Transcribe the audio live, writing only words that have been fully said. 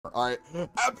Alright.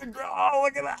 Epic. Oh,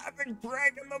 look at that. Epic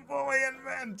prank in the Bullion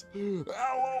mint. LOL.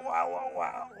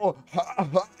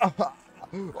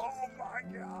 Oh my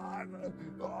god.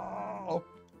 Oh.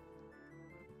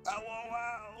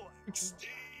 LOL. XD.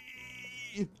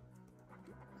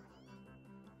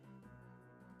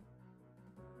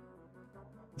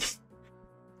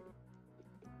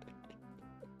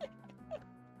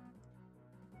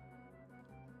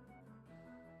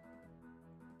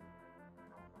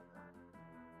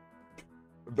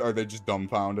 Are they just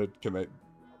dumbfounded? Can they...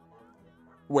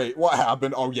 Wait, what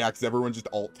happened? Oh yeah, because everyone just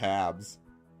alt tabs.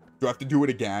 Do I have to do it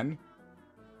again?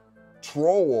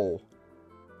 Troll.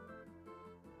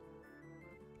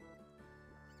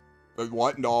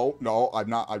 What? No, I'm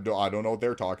not. I don't know what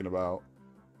they're talking about.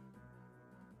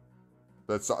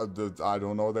 That's I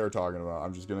don't know what they're talking about.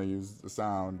 I'm just gonna use the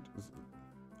sound.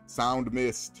 Sound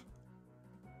mist.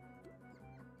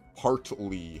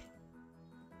 Partly.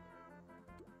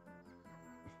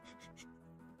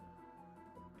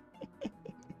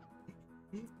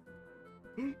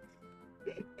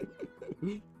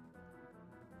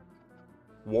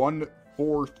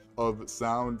 One-fourth of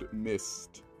sound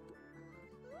mist.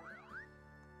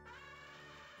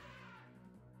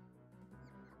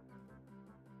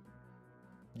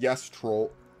 Yes,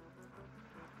 troll.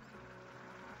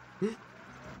 Are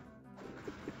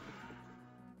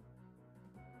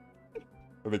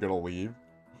they gonna leave?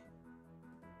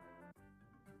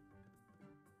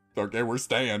 Okay, we're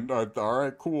staying.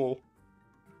 Alright, cool.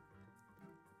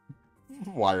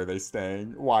 Why are they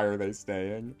staying? Why are they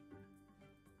staying?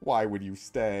 Why would you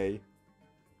stay?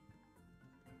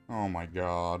 Oh my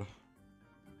god.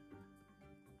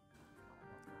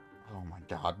 Oh my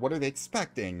god, what are they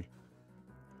expecting?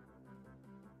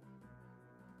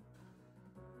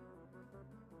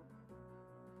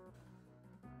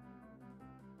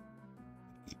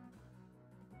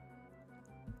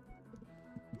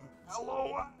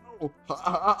 LOL!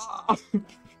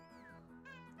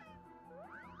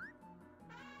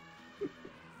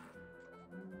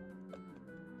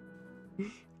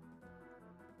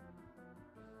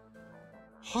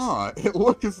 Huh, it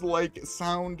looks like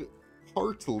sound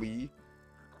partly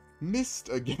missed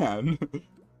again.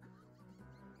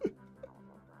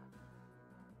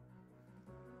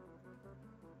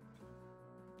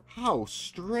 How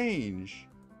strange.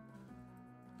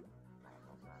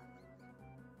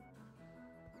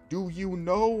 Do you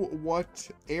know what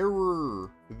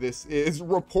error this is?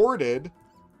 Reported?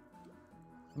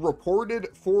 Reported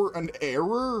for an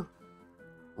error?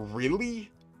 Really?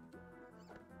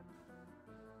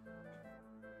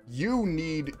 You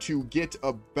need to get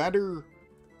a better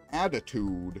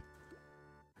attitude.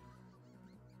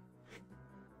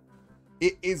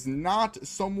 It is not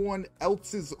someone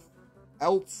else's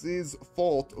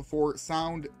fault for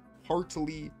sound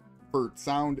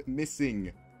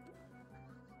missing.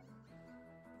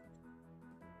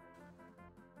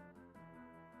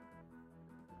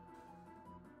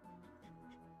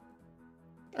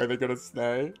 Are they gonna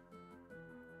stay?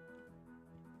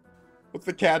 What's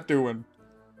the cat doing?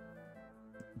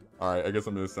 Alright, I guess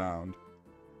I'm gonna sound.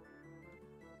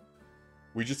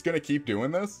 We just gonna keep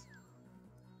doing this?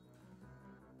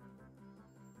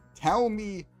 Tell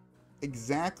me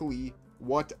exactly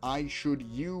what I should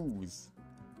use.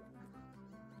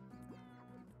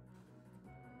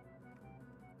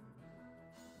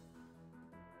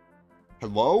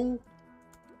 Hello?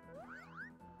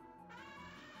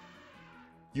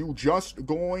 You just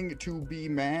going to be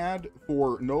mad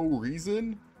for no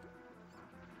reason?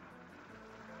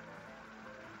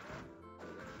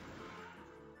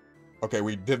 Okay,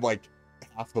 we did like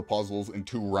half the puzzles in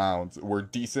 2 rounds. We're a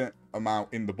decent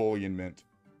amount in the Bullion mint.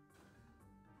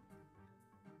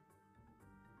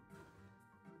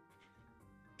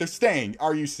 They're staying.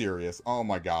 Are you serious? Oh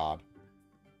my god.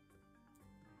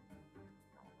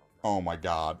 Oh my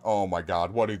god. Oh my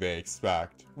god. What do they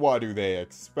expect? What do they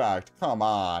expect? Come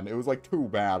on. It was like 2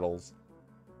 battles.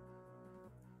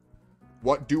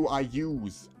 What do I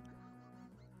use?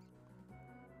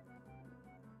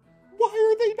 Why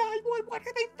are they not? What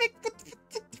do they think?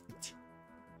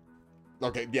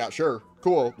 Okay, yeah, sure.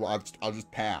 Cool. Well, I'll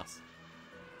just pass.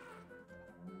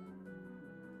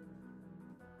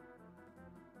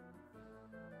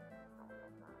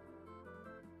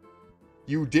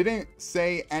 You didn't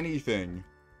say anything.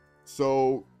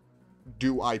 So,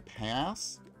 do I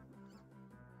pass?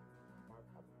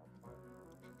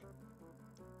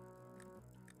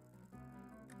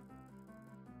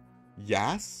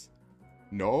 Yes?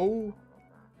 No?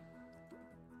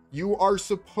 You are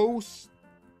supposed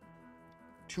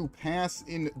to pass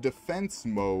in defense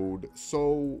mode,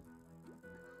 so...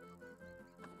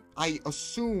 I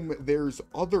assume there's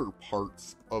other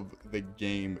parts of the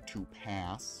game to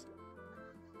pass.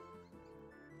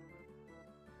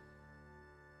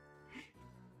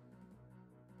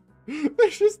 They're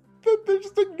just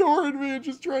ignoring me and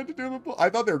just trying to do the... I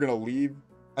thought they were going to leave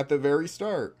at the very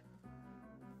start.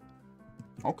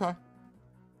 Okay.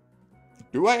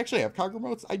 Do I actually have cog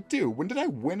remotes? I do. When did I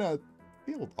win a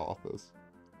field office?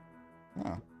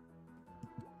 Huh.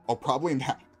 Oh, probably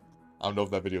not. I don't know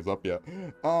if that video's up yet.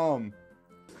 I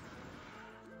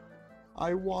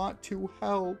want to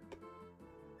help.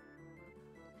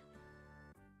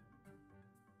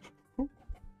 We're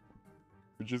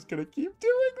just gonna keep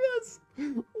doing this.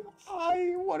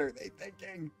 Why? What are they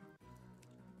thinking?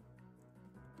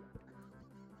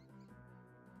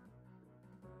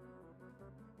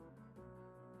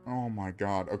 Oh my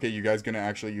god. Okay, you guys gonna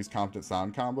actually use competent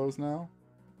sound combos now?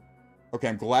 Okay,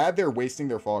 I'm glad they're wasting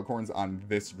their foghorns on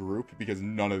this group because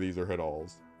none of these are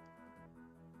hit-alls.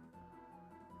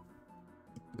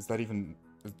 Is that even...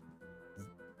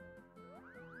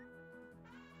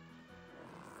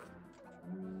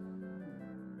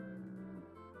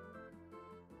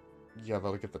 Yeah,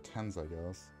 that'll get the 10s, I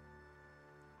guess.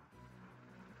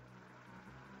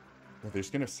 Are they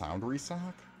just gonna sound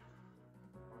restock?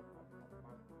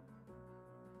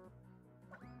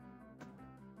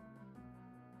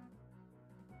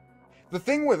 The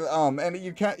thing with, and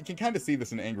you can kind of see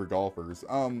this in Angry Golfers,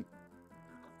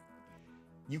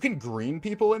 you can green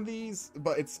people in these,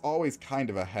 but it's always kind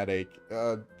of a headache.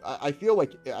 I feel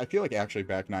like actually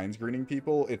back nines greening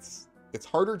people, it's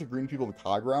harder to green people to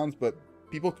cog rounds, but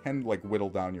people can like whittle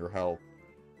down your health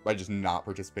by just not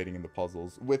participating in the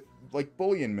puzzles. With like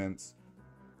Bullion mints,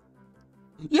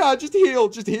 yeah, just heal.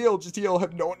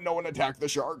 Have no one attack the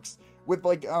sharks. With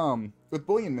like with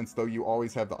Bullion mints though, you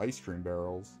always have the ice cream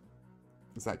barrels.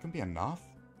 Is that gonna be enough?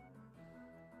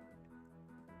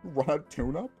 Run out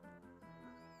tune-up?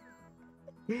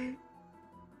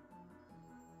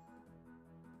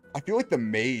 I feel like the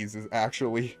maze is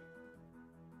actually...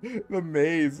 the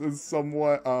maze is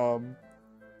somewhat,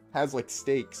 has like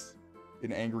stakes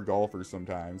in Angry Golfers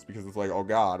sometimes, because it's like, oh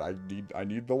god, I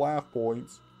need the laugh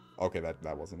points. Okay,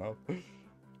 that wasn't enough.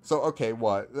 So, okay,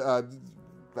 what? That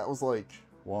was like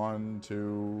 1,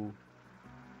 2...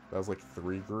 That was like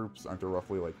 3 groups. Aren't there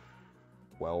roughly like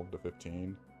 12 to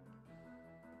 15?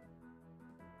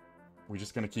 We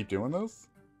just gonna keep doing this?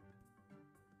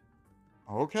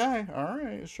 Okay,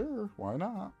 alright, sure. Why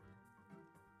not?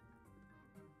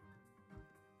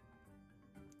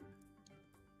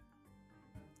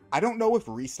 I don't know if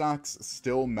restocks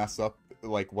still mess up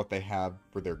like what they have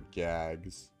for their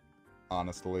gags,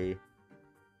 honestly.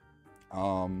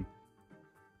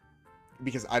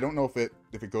 Because I don't know if it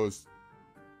goes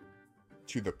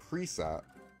to the preset.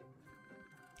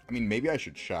 I mean, maybe I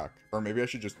should check. Or maybe I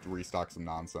should just restock some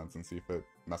nonsense and see if it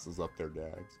messes up their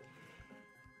gags.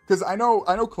 Because I know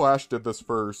Clash did this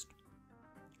first.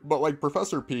 But, like,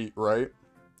 Professor Pete, right?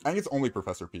 I think it's only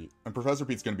Professor Pete. And Professor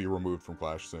Pete's going to be removed from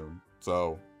Clash soon.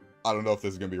 So, I don't know if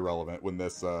this is going to be relevant when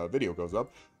this video goes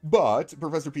up. But,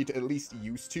 Professor Pete at least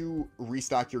used to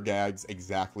restock your gags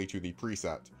exactly to the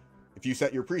preset. If you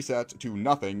set your preset to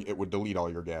nothing, it would delete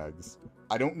all your gags.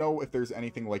 I don't know if there's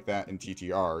anything like that in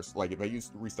TTRs. Like, if I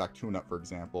use restock tune-up, for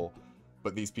example,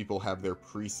 but these people have their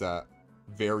preset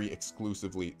very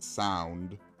exclusively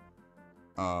sound.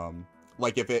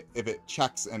 Like, if it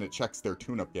checks, and it checks their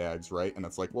tune-up gags, right? And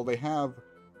it's like, well, they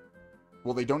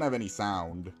don't have any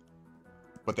sound,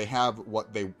 but they have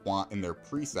what they want in their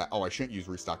preset. Oh, I shouldn't use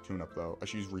restock tune-up, though. I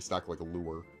should use restock like a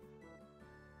lure.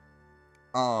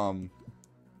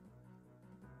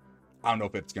 I don't know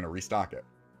if it's going to restock it.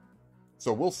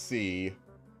 So we'll see.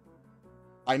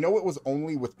 I know it was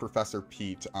only with Professor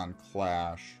Pete on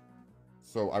Clash,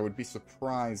 so I would be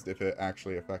surprised if it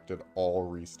actually affected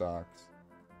all restocks.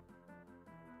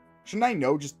 Shouldn't I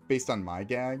know just based on my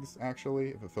gags, actually,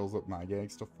 if it fills up my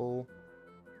gags to full?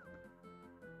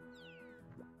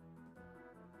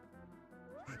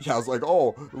 Yeah, I was like,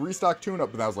 oh, restock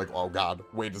tune-up, and I was like, oh god,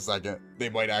 wait a second. They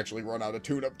might actually run out of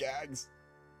tune-up gags.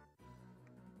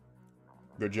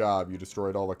 Good job, you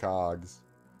destroyed all the cogs.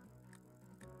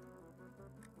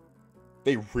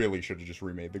 They really should have just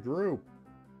remade the group.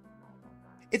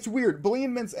 It's weird,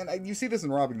 Bullion mints, and you see this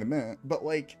in Robbing the Mint, but,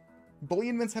 like,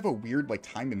 Bullion mints have a weird, like,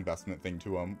 time investment thing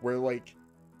to them, where, like,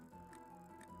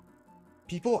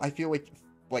 people, I feel like,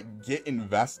 get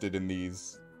invested in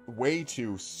these way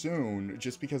too soon,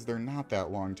 just because they're not that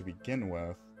long to begin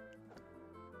with.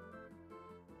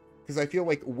 Because I feel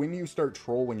like when you start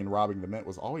trolling and Robbing the Mint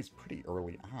was always pretty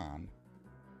early on.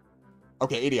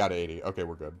 Okay, 80 out of 80. Okay,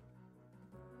 we're good.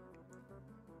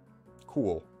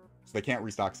 Cool. So they can't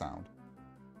restock sound.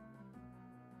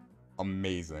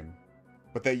 Amazing.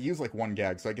 But they use like one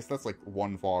gag, so I guess that's like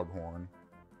one foghorn.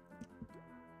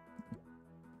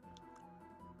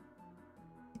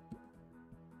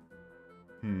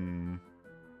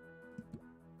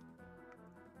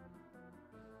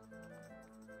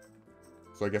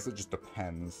 So I guess it just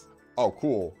depends. Oh,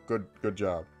 cool. Good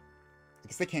job. I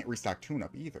guess they can't restock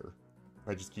tune-up either. If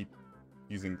I just keep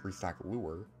using restock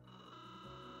lure.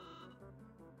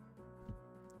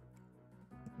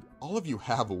 All of you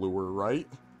have lure, right?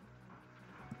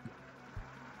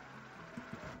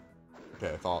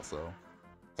 Okay, I thought so.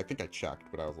 I think I checked,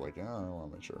 but I was like, I want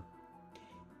to make sure.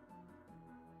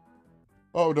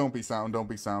 Oh, don't be sound, don't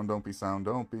be sound, don't be sound,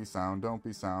 don't be sound, don't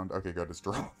be sound. Okay, good, it's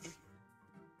drop.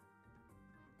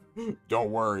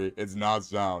 Don't worry, it's not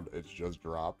sound, it's just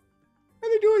drop. What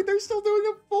are they doing? They're still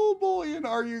doing a full bullion.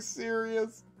 Are you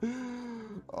serious?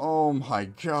 Oh my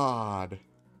god.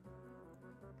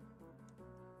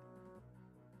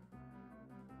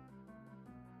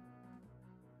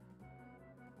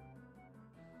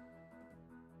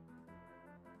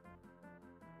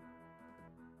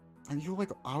 Are you,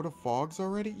 like, out of fogs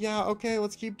already? Yeah, okay,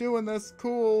 let's keep doing this.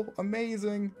 Cool,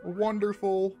 amazing,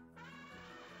 wonderful.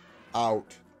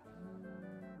 Out.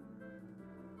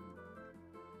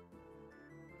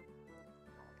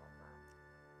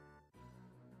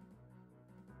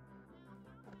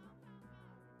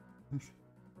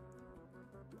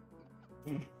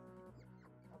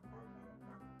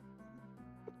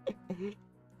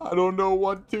 I don't know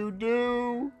what to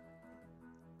do.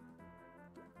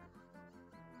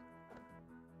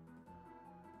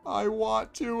 I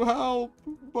want to help,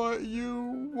 but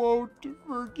you won't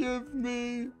forgive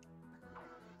me.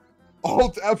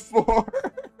 Alt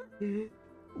F4.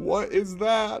 What is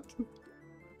that?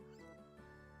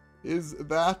 Is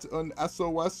that an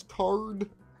SOS card?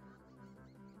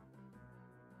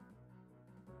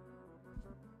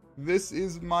 This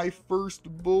is my first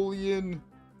bullion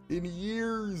in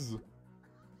years.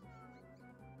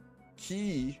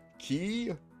 Key?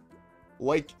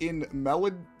 Like in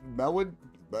Melody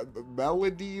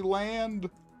Land?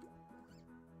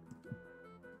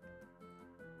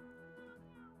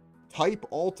 Type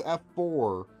Alt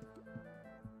F4.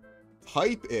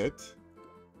 Type it.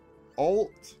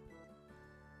 Alt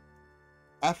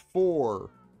F4.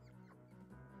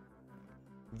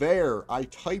 There, I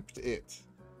typed it.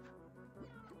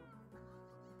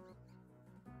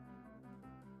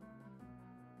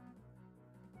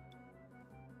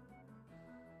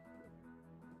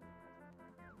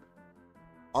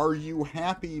 Are you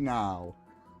happy now?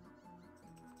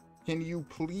 Can you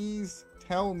please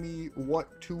tell me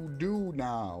what to do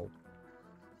now?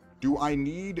 Do I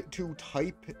need to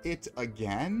type it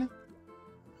again?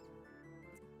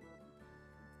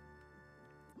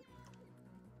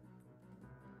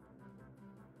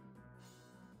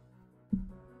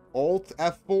 Alt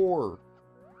F4.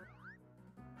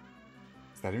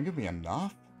 Is that even gonna be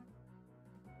enough?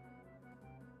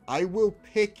 I will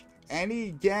pick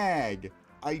any gag.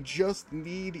 I just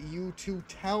need you to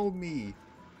tell me.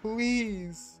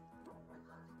 Please.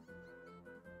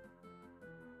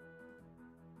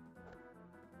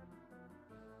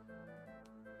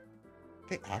 Are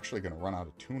they actually gonna run out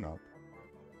of tune-up?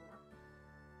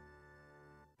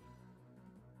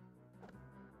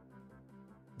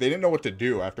 They didn't know what to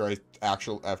do after I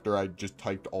just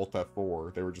typed Alt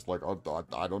F4. They were just like, oh,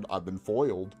 I've been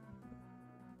foiled.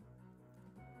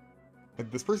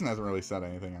 And this person hasn't really said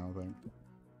anything, I don't think.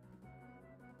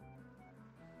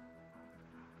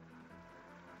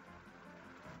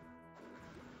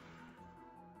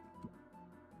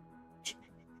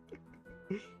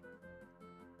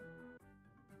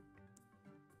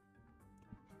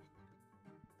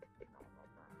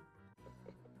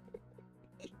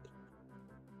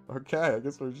 Okay, I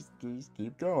guess we'll just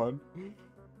keep going.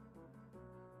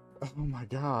 Oh my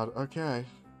god, okay.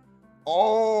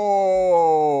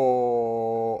 Oh!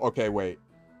 Okay, wait.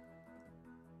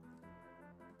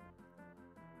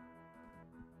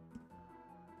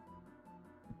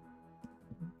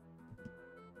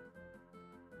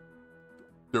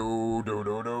 Do.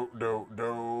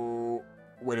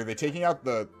 Wait, are they taking out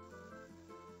the...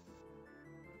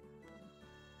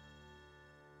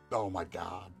 Oh my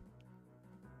god.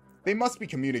 They must be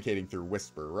communicating through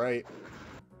whisper, right?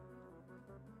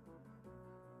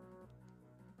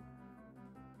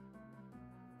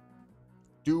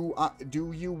 Do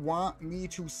you want me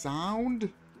to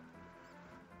sound?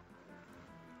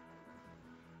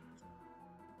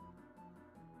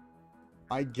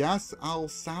 I guess I'll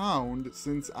sound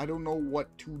since I don't know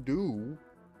what to do.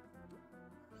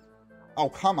 Oh,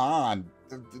 come on.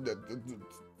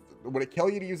 Would it kill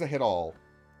you to use a hit all?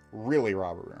 Really,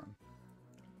 Robert Baron?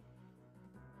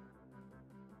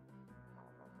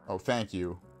 Oh, thank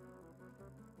you.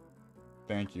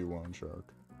 Thank you, Loan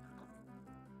Shark.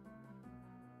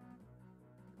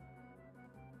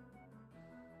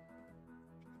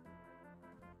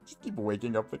 Just keep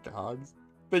waking up the cogs.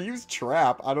 They use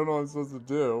trap. I don't know what I'm supposed to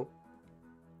do.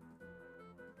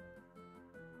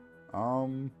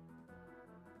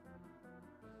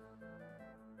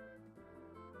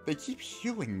 They keep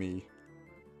healing me.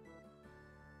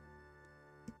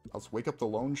 Let's wake up the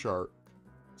Loan Shark.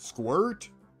 Squirt?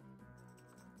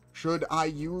 Should I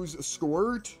use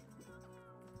Squirt?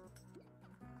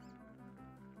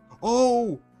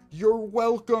 Oh, you're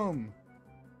welcome.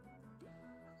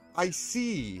 I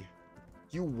see.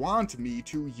 You want me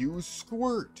to use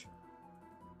Squirt.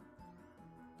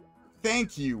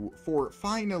 Thank you for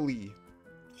finally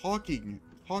talking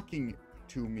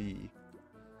to me.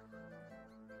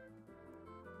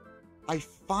 I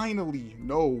finally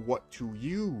know what to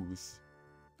use.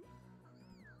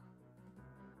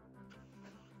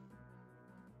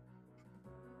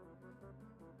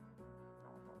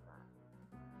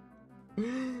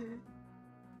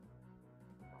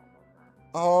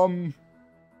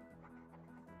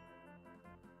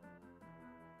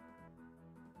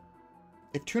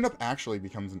 If tune-up actually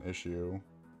becomes an issue,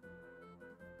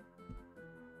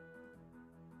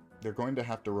 they're going to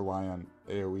have to rely on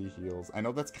AoE heals. I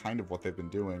know that's kind of what they've been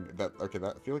doing. I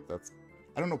feel like that's...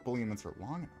 I don't know if Bullion mints are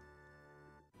long enough.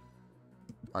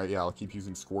 Alright, yeah, I'll keep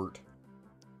using Squirt.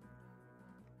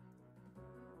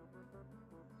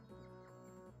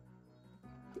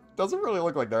 Doesn't really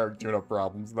look like there are tune-up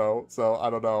problems, though, so I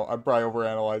don't know. I'm probably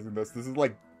overanalyzing this. This is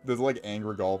like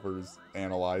angry golfers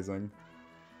analyzing.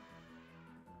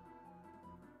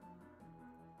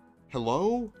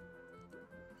 Hello?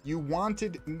 You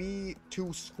wanted me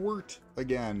to squirt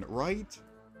again, right?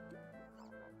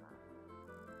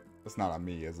 That's not on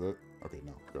me, is it? Okay,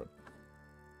 no, good.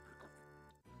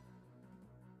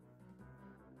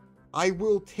 I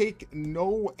will take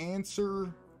no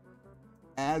answer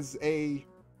as a...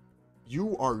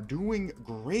 You are doing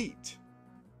great.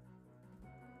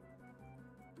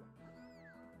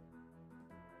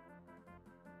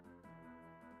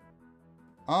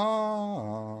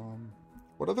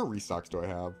 What other restocks do I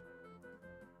have?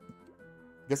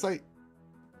 I guess I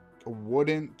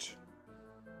wouldn't...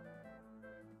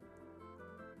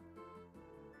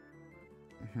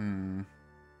 I mean,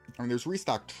 there's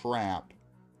restock trap.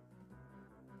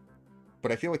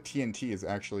 But I feel like TNT is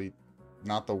actually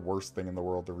not the worst thing in the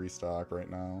world to restock right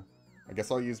now. I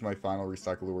guess I'll use my final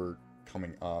restock lure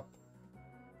coming up.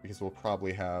 Because we'll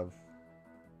probably have...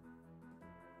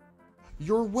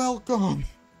 You're welcome!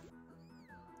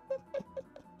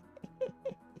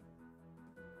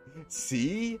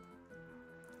 See?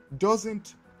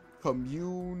 Doesn't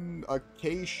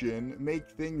communication make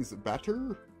things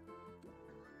better?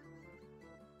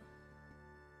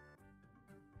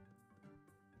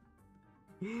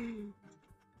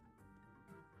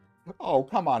 Oh,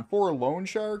 come on. 4 loan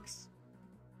sharks?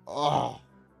 Ugh.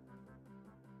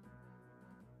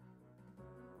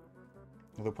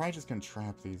 Well, they're probably just gonna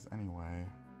trap these anyway.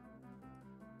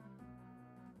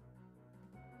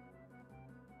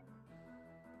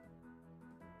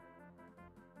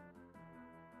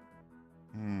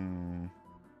 I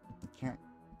can't...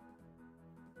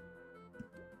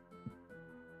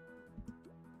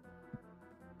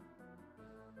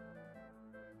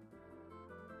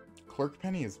 Clerk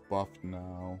Penny is buffed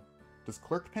now. Does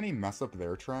Clerk Penny mess up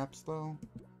their traps, though?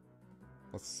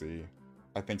 Let's see.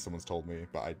 I think someone's told me,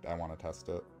 but I want to test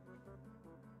it.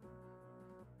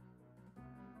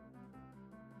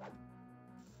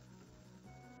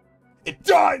 It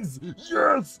does!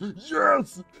 Yes!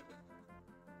 Yes!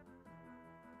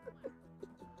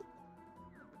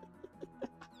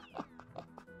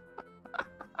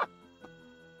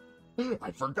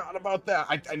 I forgot about that.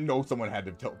 I know someone had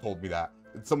to have told me that.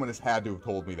 Someone has had to have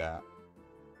told me that.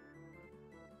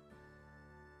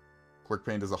 Quick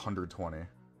Pain does 120.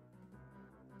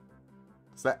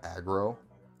 Is that aggro?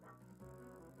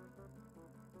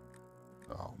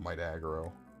 Oh, might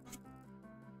aggro.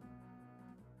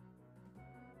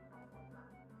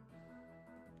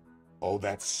 Oh,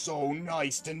 that's so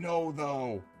nice to know,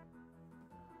 though.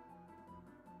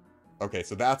 Okay,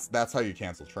 so that's how you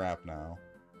cancel trap now.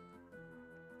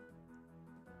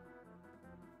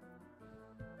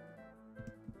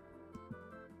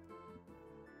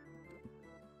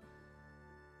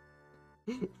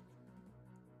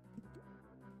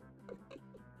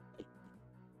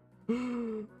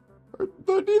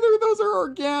 Neither of those are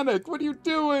organic. What are you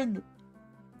doing?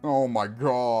 Oh my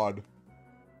god.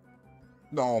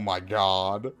 Oh my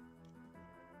god.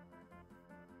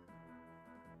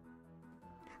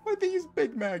 Why'd they use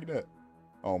Big Magnet?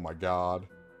 Oh my god.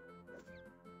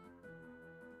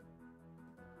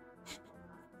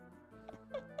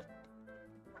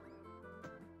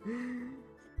 You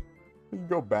can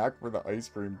go back for the ice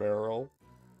cream barrel.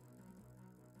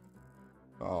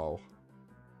 Oh.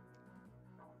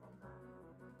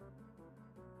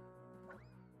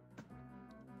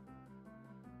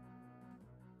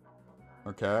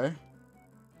 Okay.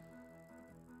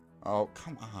 Oh,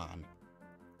 come on.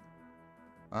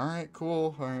 Alright,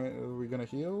 cool. Alright, are we gonna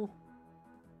heal?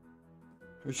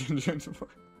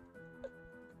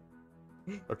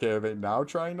 Okay, are they now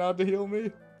trying not to heal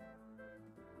me?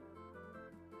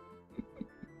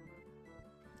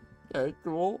 Okay,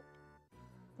 cool.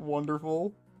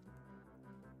 Wonderful.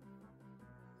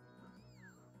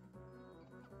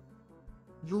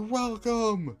 You're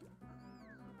welcome!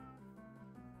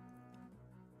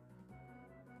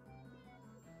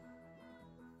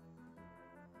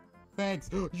 Thanks.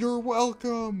 You're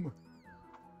welcome!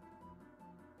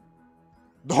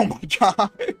 Oh my god!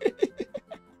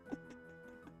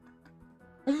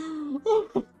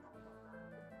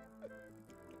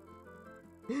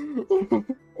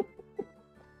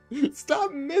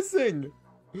 Stop missing!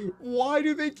 Why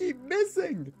do they keep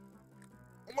missing?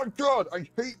 Oh my god, I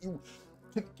hate you!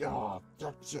 Oh,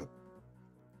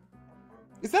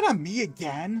 is that on me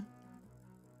again?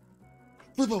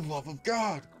 For the love of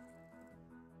God!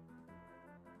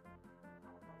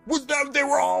 Was that they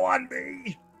were all on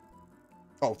me?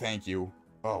 Oh, thank you.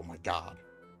 Oh my god.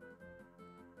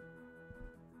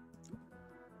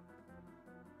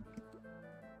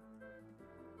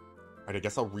 Alright, I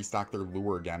guess I'll restock their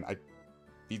lure again. I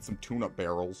need some tune-up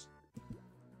barrels.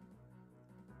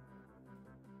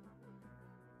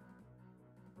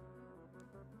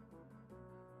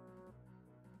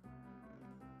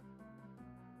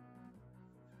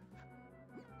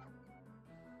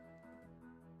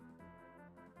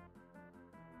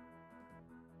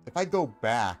 If I go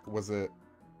back, was it...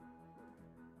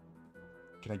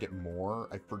 Can I get more?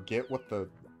 I forget what the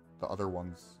other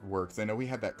ones were, because I know we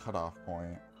had that cutoff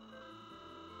point.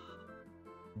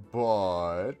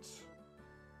 But...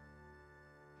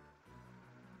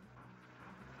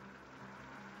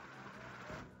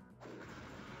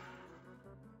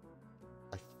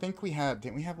 I think we had...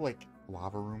 Didn't we have, like,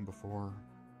 lava room before?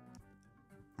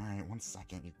 Alright, 1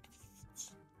 second. You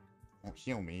won't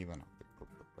heal me, then I'll go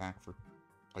back for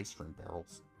ice cream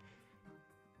barrels.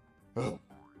 Ugh.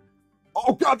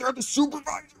 Oh god, they're the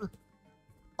supervisor!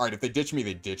 Alright, if they ditch me,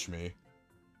 they ditch me.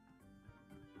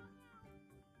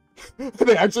 Are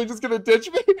they actually just gonna ditch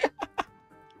me?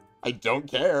 I don't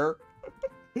care.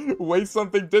 Waste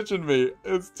something ditching me.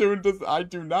 This tune does. I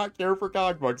do not care for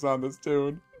comic books on this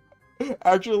tune.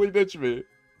 Actually ditch me.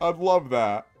 I'd love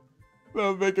that. That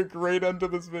would make a great end to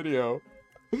this video.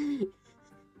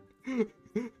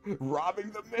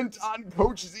 Robbing the mint on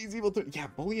Coach Z's evil tune. Yeah,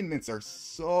 Bullion mints are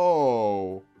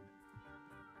so...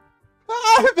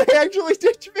 Ah, they actually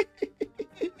ditch me!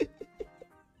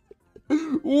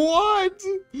 What?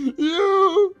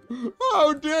 You?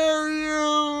 How dare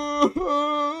you?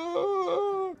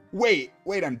 Wait,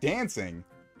 I'm dancing.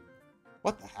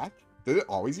 What the heck? Did it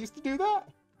always used to do that?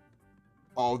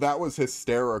 Oh, that was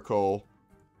hysterical.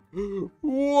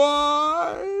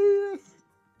 Why?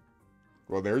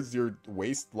 Well, there's your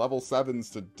waste level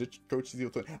 7s to ditch Coach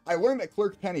Zeal. I learned that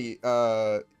Clerk Penny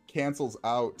cancels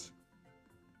out...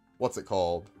 What's it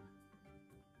called?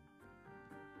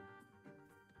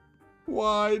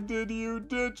 Why did you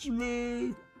ditch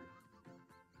me?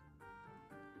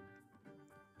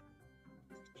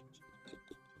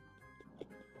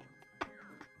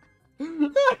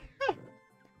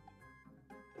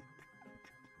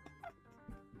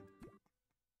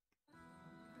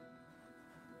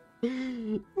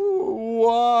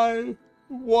 Why?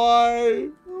 Why?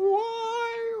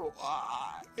 Why? Why?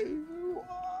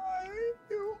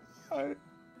 Why?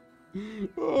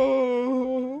 Oh.